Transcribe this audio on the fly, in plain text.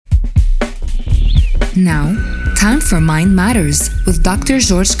Now, time for Mind Matters with Dr.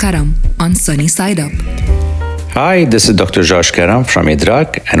 George Karam on Sunny Side Up. Hi, this is Dr. George Karam from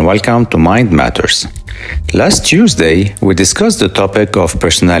IDRAK and welcome to Mind Matters. Last Tuesday, we discussed the topic of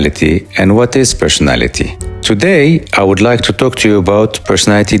personality and what is personality. Today, I would like to talk to you about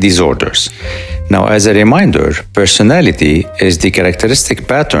personality disorders. Now, as a reminder, personality is the characteristic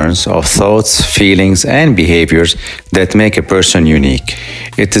patterns of thoughts, feelings, and behaviors that make a person unique.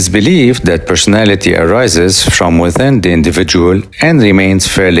 It is believed that personality arises from within the individual and remains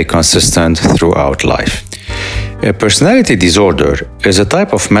fairly consistent throughout life. A personality disorder is a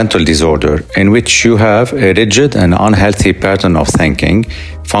type of mental disorder in which you have a rigid and unhealthy pattern of thinking,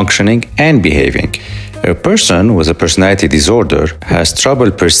 functioning, and behaving. A person with a personality disorder has trouble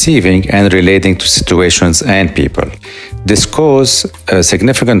perceiving and relating to situations and people. This causes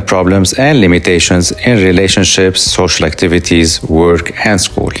significant problems and limitations in relationships, social activities, work, and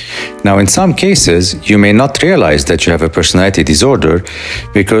school. Now, in some cases, you may not realize that you have a personality disorder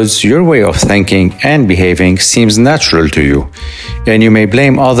because your way of thinking and behaving seems natural to you, and you may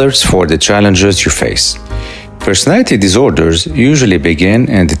blame others for the challenges you face. Personality disorders usually begin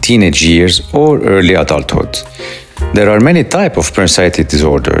in the teenage years or early adulthood. There are many types of personality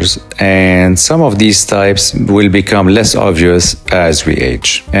disorders, and some of these types will become less obvious as we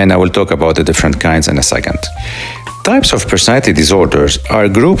age. And I will talk about the different kinds in a second. Types of personality disorders are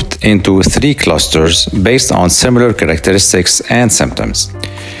grouped into three clusters based on similar characteristics and symptoms.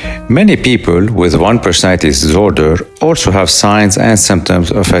 Many people with one personality disorder also have signs and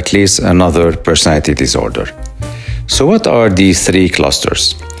symptoms of at least another personality disorder. So what are these three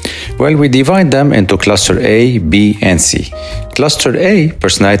clusters? Well, we divide them into cluster A, B, and C. Cluster A,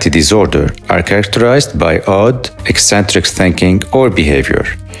 personality disorder, are characterized by odd, eccentric thinking or behavior.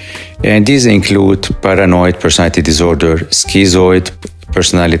 And these include paranoid personality disorder, schizoid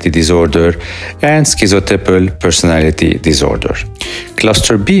personality disorder, and schizotypal personality disorder.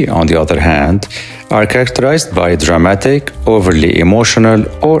 Cluster B, on the other hand, are characterized by dramatic, overly emotional,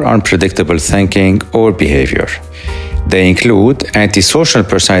 or unpredictable thinking or behavior. They include antisocial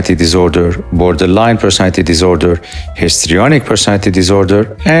personality disorder, borderline personality disorder, histrionic personality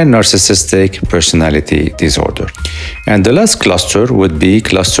disorder, and narcissistic personality disorder. And the last cluster would be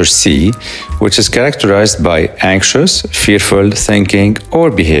cluster C, which is characterized by anxious, fearful thinking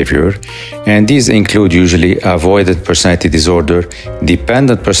or behavior. And these include usually avoidant personality disorder,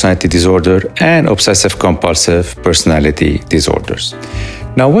 dependent personality disorder, and obsessive-compulsive personality disorders.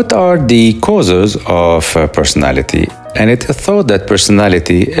 Now, what are the causes of personality? And it is thought that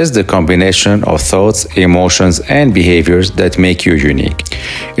personality is the combination of thoughts, emotions, and behaviors that make you unique.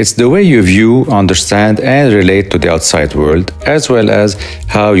 It's the way you view, understand, and relate to the outside world, as well as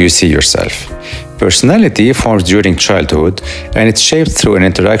how you see yourself. Personality forms during childhood, and it's shaped through an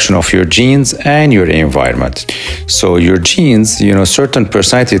interaction of your genes and your environment. So your genes, certain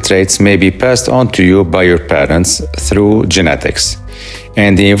personality traits may be passed on to you by your parents through genetics.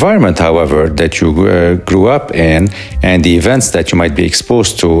 And the environment, however, that you grew up in and the events that you might be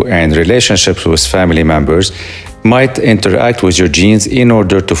exposed to and relationships with family members might interact with your genes in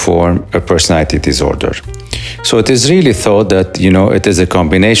order to form a personality disorder. So it is really thought that, it is a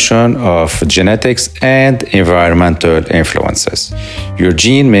combination of genetics and environmental influences. Your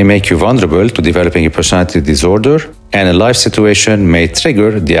gene may make you vulnerable to developing a personality disorder, and a life situation may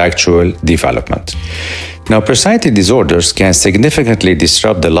trigger the actual development. Now, personality disorders can significantly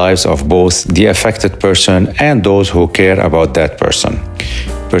disrupt the lives of both the affected person and those who care about that person.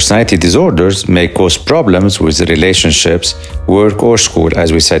 Personality disorders may cause problems with relationships, work, or school,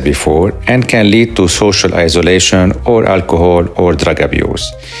 as we said before, and can lead to social isolation or alcohol or drug abuse.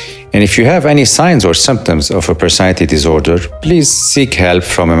 And if you have any signs or symptoms of a personality disorder, please seek help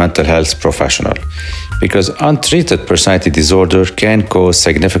from a mental health professional, because untreated personality disorder can cause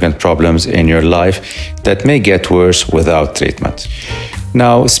significant problems in your life that may get worse without treatment.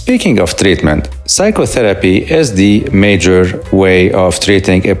 Now, speaking of treatment, psychotherapy is the major way of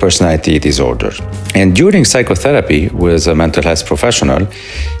treating a personality disorder. And during psychotherapy with a mental health professional,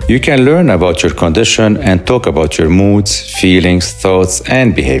 you can learn about your condition and talk about your moods, feelings, thoughts,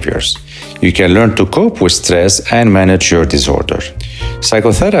 and behaviors. You can learn to cope with stress and manage your disorder.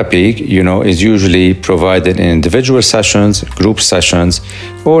 Psychotherapy, is usually provided in individual sessions, group sessions,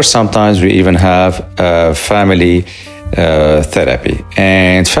 or sometimes we even have family therapy.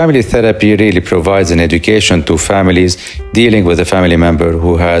 And family therapy really provides an education to families dealing with a family member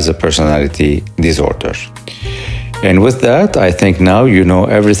who has a personality disorder. And with that, I think now you know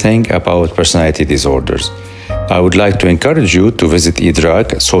everything about personality disorders. I would like to encourage you to visit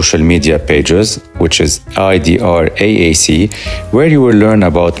IDRAC social media pages, which is IDRAAC, where you will learn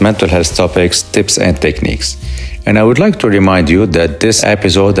about mental health topics, tips, and techniques. And I would like to remind you that this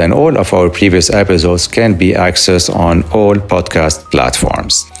episode and all of our previous episodes can be accessed on all podcast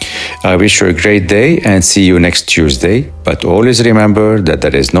platforms. I wish you a great day and see you next Tuesday. But always remember that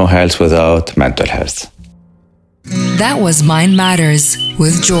there is no health without mental health. That was Mind Matters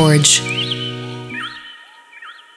with George.